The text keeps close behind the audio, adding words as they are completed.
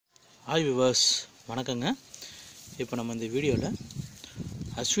Hi viewers, வணக்கங்க. இப்போ நம்ம இந்த வீடியோவில்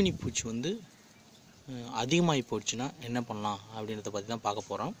அஸ்வினி பூச்சி வந்து அதிகமாகி போச்சுன்னா என்ன பண்ணலாம் அப்படின்றத பற்றி தான் பார்க்க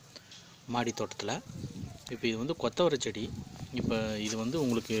போகிறோம். மாடி தோட்டத்தில் இப்போ இது வந்து கொத்தவரை செடி. இப்போ இது வந்து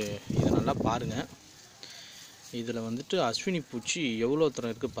உங்களுக்கு இதை நல்லா பாருங்கள். இதில் வந்துட்டு அஸ்வினி பூச்சி எவ்வளோ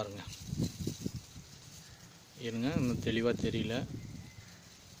தூரம் இருக்குது பாருங்கள். இருங்க, இன்னும் தெளிவாக தெரியல.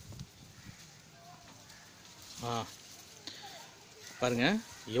 பாருங்கள்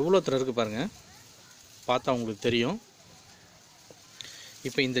எவ்வளோ தூரம் இருக்குது பாருங்கள், பார்த்தா உங்களுக்கு தெரியும்.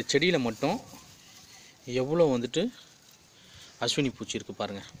 இப்போ இந்த செடியில் மட்டும் எவ்வளோ வந்துட்டு அஸ்வினி பூச்சி இருக்குது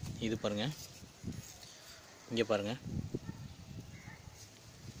பாருங்கள். இது பாருங்கள், இங்கே பாருங்கள்.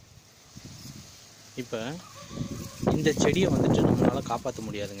 இப்போ இந்த செடியை வந்துட்டு நம்மளால் காப்பாற்ற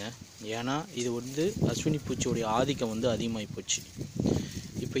முடியாதுங்க. ஏன்னா இது வந்து அஸ்வினி பூச்சியோடைய ஆதிக்கம் வந்து அதிகமாகி போச்சு.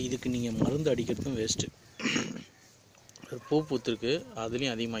 இப்போ இதுக்கு நீங்கள் மருந்து அடிக்கிறதும் வேஸ்ட்டு. பூ பூத்துருக்கு,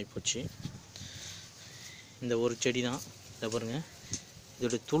 அதுலேயும் அதிகமாகி போச்சு. இந்த ஒரு செடி தான், இதை பாருங்கள்,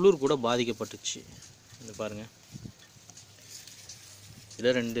 இதோடைய துளிர் கூட பாதிக்கப்பட்டுச்சு. இது பாருங்கள், இதில்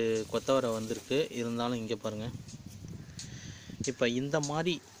 2 கொத்தவரை வந்திருக்கு, இருந்தாலும் இங்கே பாருங்கள். இப்போ இந்த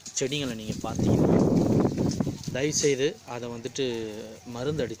மாதிரி செடிங்களை நீங்கள் பார்த்தீங்கன்னா தயவுசெய்து அதை வந்துட்டு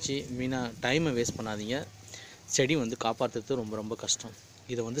மருந்து அடித்து வீணாக டைமை வேஸ்ட் பண்ணாதீங்க. செடி வந்து காப்பாற்றுறது ரொம்ப ரொம்ப கஷ்டம்.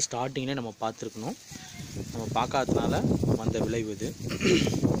 இதை வந்து ஸ்டார்டிங்லேயே நம்ம பார்த்துருக்கணும். நம்ம பார்க்காததுனால வந்த விளைவு இது.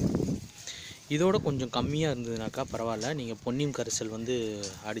 இதோட கொஞ்சம் கம்மியாக இருந்ததுனாக்கா பரவாயில்ல, நீங்கள் பொன்னியம் கரைசல் வந்து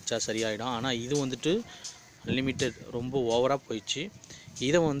அடித்தா சரியாயிடும். ஆனால் இது வந்துட்டு லிமிட்டட், ரொம்ப ஓவராக போயிடுச்சு.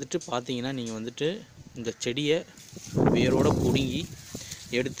 இதை வந்துட்டு பார்த்தீங்கன்னா நீங்கள் வந்துட்டு இந்த செடியை வேரோடு பிடுங்கி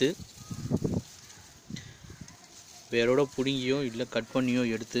எடுத்து, வேரோட பிடுங்கியோ இல்லை கட் பண்ணியோ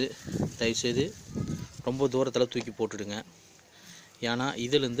எடுத்து தயவுசெய்து ரொம்ப தூரத்தில் தூக்கி போட்டுடுங்க. ஏன்னா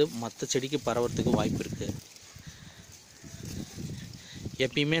இதிலேருந்து மற்ற செடிக்கு பரவறதுக்கு வாய்ப்பு இருக்குது.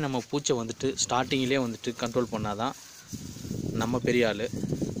 எப்பயுமே நம்ம பூச்சை வந்துட்டு ஸ்டார்டிங்கிலே வந்துட்டு கண்ட்ரோல் பண்ணால் தான் நம்ம பெரிய ஆள்,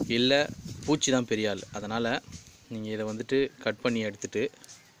 இல்லை பூச்சி தான் பெரிய ஆள். அதனால் நீங்கள் இதை வந்துட்டு கட் பண்ணி எடுத்துட்டு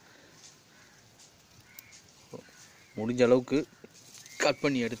முடிஞ்ச அளவுக்கு கட்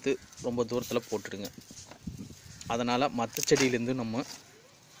பண்ணி எடுத்து ரொம்ப தூரத்தில் போட்டுடுங்க. அதனால் மற்ற செடியிலேருந்து நம்ம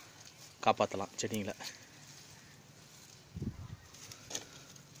காப்பாற்றலாம் செடிங்களை.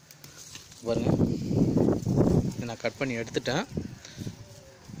 பாருங்கள், நான் கட் பண்ணி எடுத்துட்டேன்.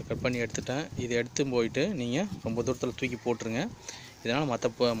 இதை எடுத்து போயிட்டு நீங்கள் ரொம்ப தூரத்தில் தூக்கி போட்டுருங்க. இதனால்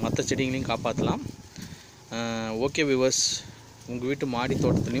மற்ற செடிகளையும் காப்பாற்றலாம். ஓகே வியூவர்ஸ், உங்கள் வீட்டு மாடி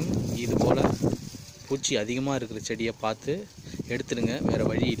தோட்டத்துலேயும் இது போல் பூச்சி அதிகமாக இருக்கிற செடியை பார்த்து எடுத்துடுங்க, வேறு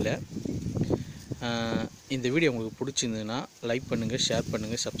வழி இல்லை. இந்த வீடியோ உங்களுக்கு பிடிச்சிருந்ததுன்னா லைக் பண்ணுங்கள், ஷேர்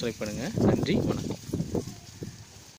பண்ணுங்கள், சப்ஸ்கிரைப் பண்ணுங்கள். நன்றி, வணக்கம்.